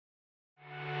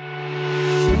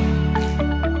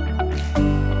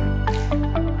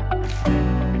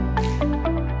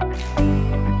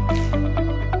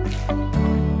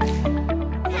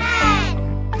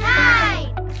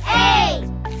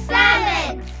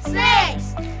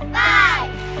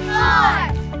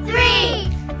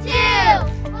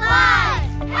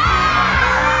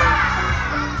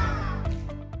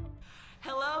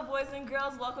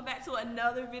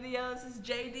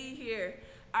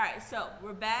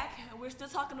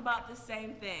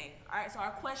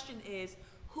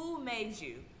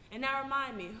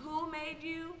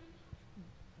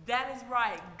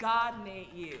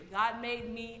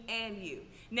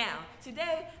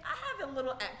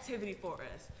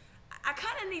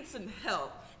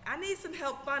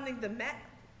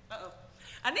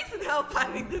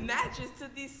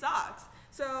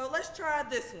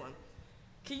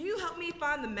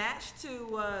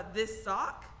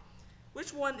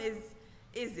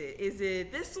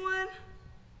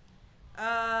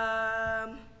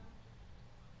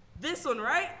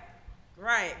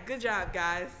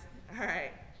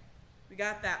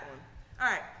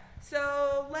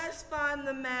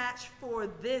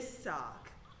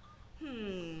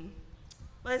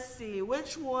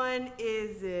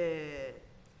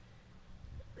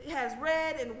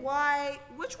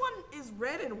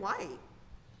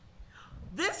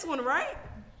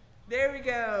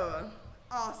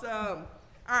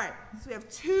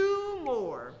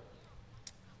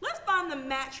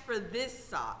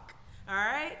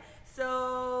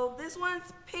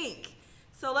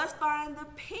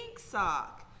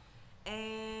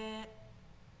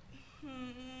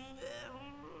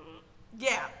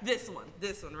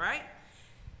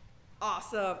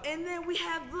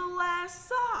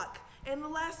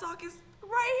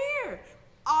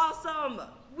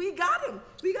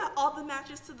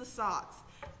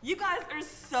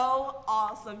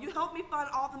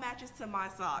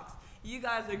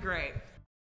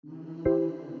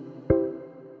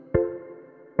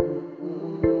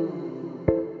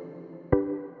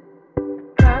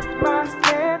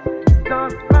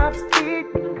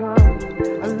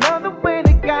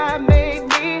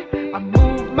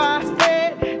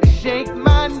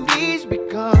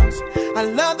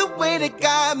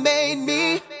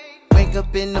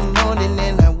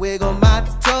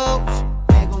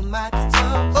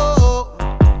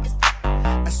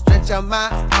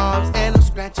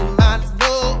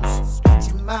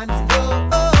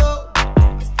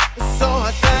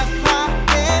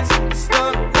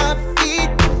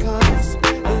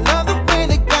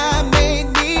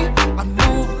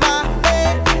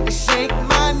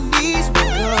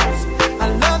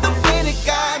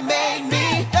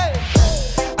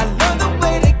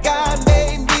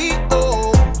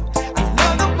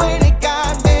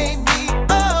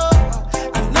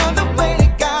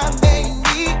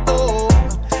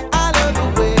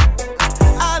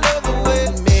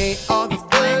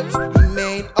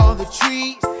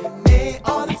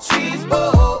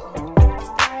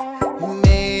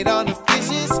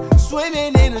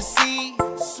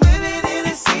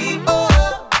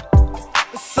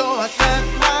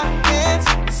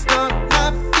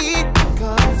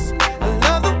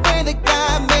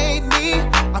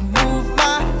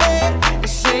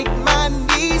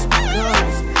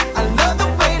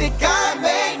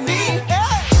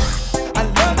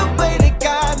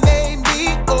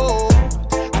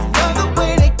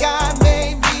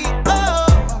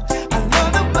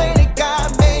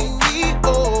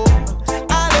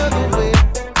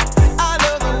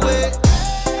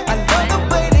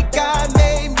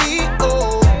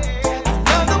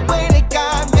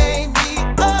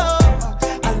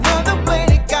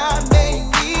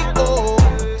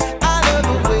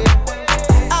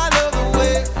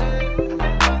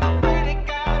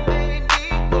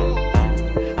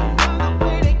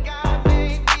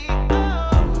made me. Oh,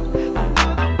 I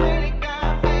love the way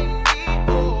God made me.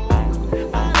 Oh,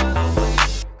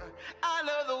 I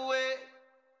love the way.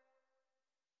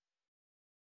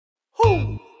 Who?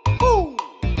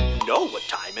 Know what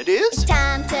time it is? It's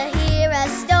time to hear a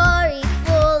story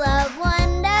full of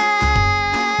wonder.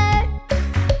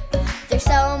 There's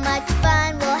so much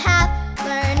fun we'll have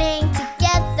learning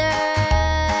together.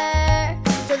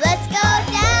 So let's go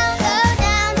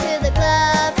down to the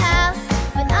clubhouse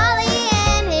with Ollie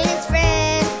and his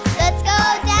friends. Let's go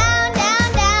down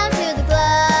to the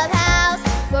clubhouse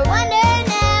where wonder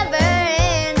never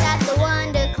ends at the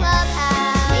Wonder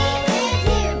Clubhouse.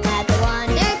 At the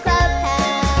Wonder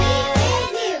Clubhouse.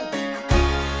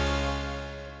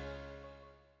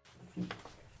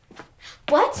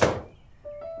 What?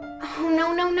 Oh, no.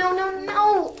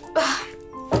 Ugh.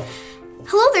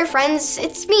 Hello there, friends.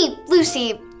 It's me,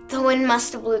 Lucy. The wind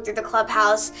must have blew through the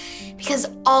clubhouse because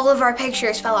all of our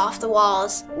pictures fell off the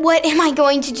walls. What am I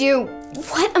going to do?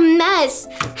 What a mess.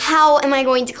 How am I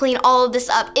going to clean all of this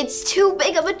up? It's too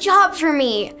big of a job for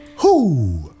me.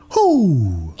 Who?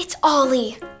 It's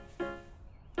Ollie.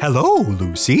 Hello,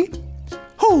 Lucy.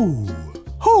 Who?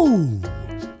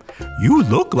 You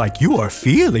look like you are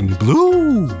feeling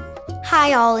blue.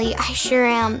 Hi, Ollie. I sure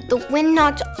am. The wind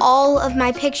knocked all of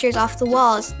my pictures off the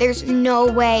walls. There's no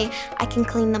way I can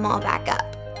clean them all back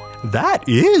up. That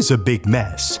is a big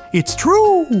mess. It's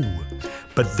true.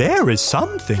 But there is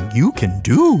something you can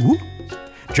do.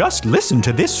 Just listen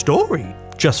to this story.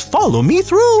 Just follow me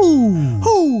through.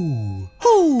 Hoo,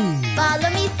 hoo. Follow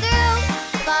me through.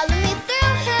 Follow me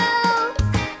through. Who?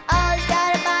 Ollie's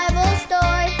got a Bible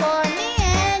story for me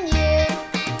and you.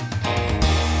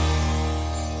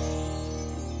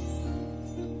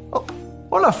 Oh,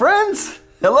 hola, friends.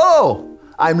 Hello.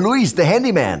 I'm Luis, the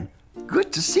handyman.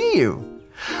 Good to see you.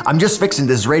 I'm just fixing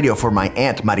this radio for my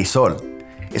Aunt Marisol.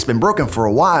 It's been broken for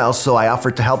a while, so I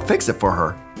offered to help fix it for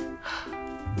her.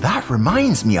 That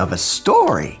reminds me of a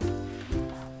story.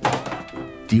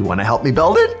 Do you want to help me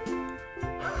build it?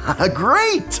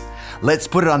 Great! Let's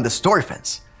put it on the story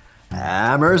fence.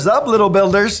 Hammers up, little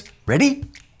builders. Ready?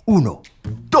 Uno,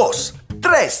 dos,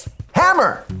 tres,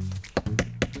 hammer!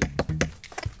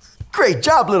 Great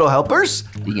job, little helpers.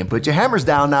 You can put your hammers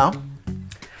down now.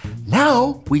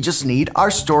 Now, we just need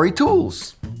our story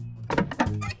tools.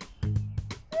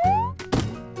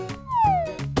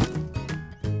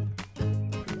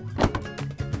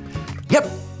 Yep,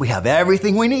 we have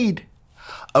everything we need.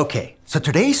 Okay, so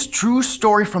today's true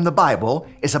story from the Bible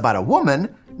is about a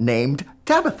woman named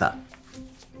Tabitha.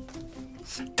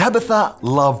 Tabitha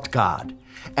loved God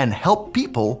and helped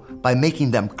people by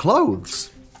making them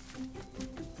clothes,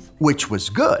 which was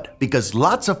good because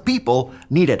lots of people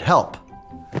needed help.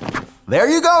 There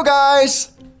you go,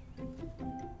 guys.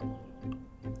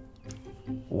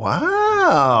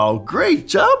 Wow, great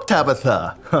job,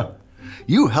 Tabitha.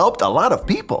 You helped a lot of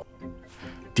people.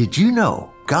 Did you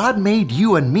know God made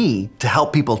you and me to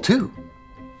help people too?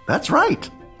 That's right.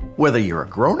 Whether you're a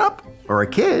grown-up or a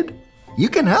kid, you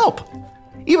can help.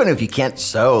 Even if you can't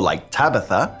sew like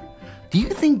Tabitha, do you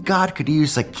think God could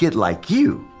use a kid like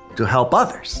you to help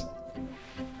others?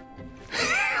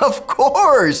 Of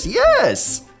course,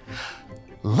 yes.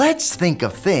 Let's think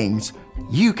of things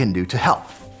you can do to help.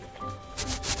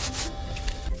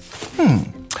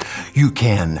 You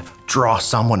can draw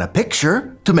someone a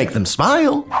picture to make them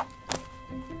smile.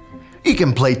 You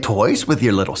can play toys with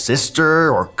your little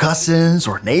sister or cousins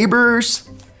or neighbors.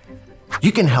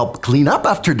 You can help clean up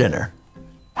after dinner.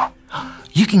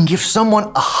 You can give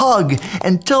someone a hug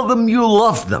and tell them you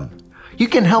love them. You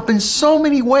can help in so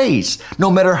many ways,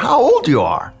 no matter how old you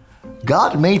are.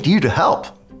 God made you to help.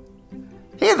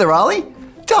 Hey there, Ollie.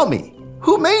 Tell me,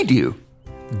 who made you?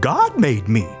 God made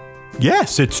me.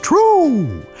 Yes, it's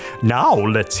true. Now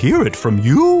let's hear it from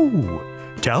you.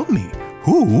 Tell me,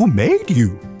 who made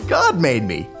you? God made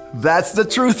me. That's the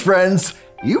truth, friends.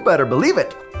 You better believe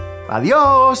it.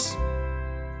 Adios.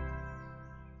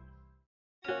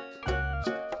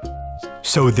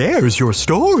 So there's your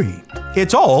story.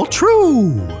 It's all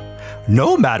true.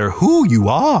 No matter who you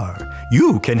are,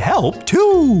 you can help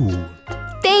too.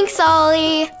 Thanks,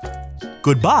 Ollie.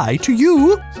 Goodbye to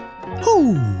you.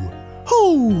 Hoo,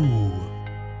 hoo.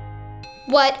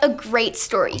 What a great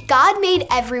story. God made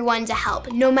everyone to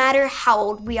help. No matter how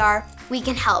old we are, we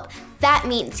can help. That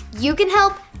means you can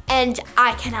help and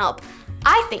I can help.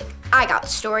 I think I got the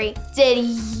story. Did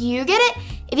you get it?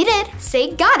 If you did,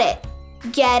 say got it.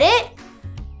 Get it?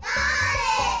 Got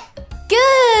it!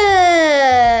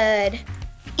 Good!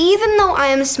 Even though I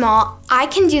am small, I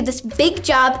can do this big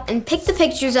job and pick the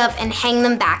pictures up and hang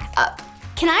them back up.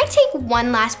 Can I take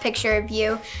one last picture of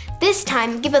you? This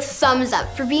time, give a thumbs up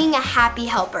for being a happy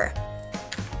helper.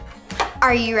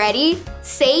 Are you ready?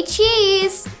 Say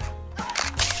cheese!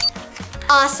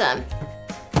 Awesome.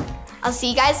 I'll see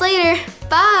you guys later.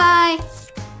 Bye!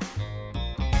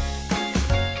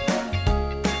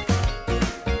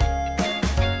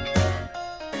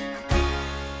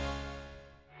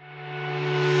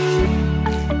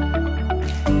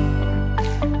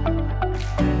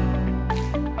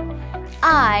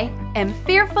 I am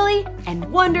fearfully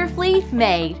and wonderfully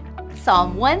made.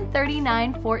 Psalm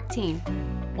 139:14.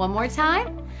 One more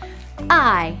time.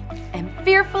 I am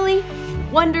fearfully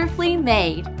and wonderfully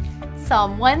made.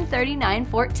 Psalm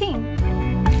 139:14.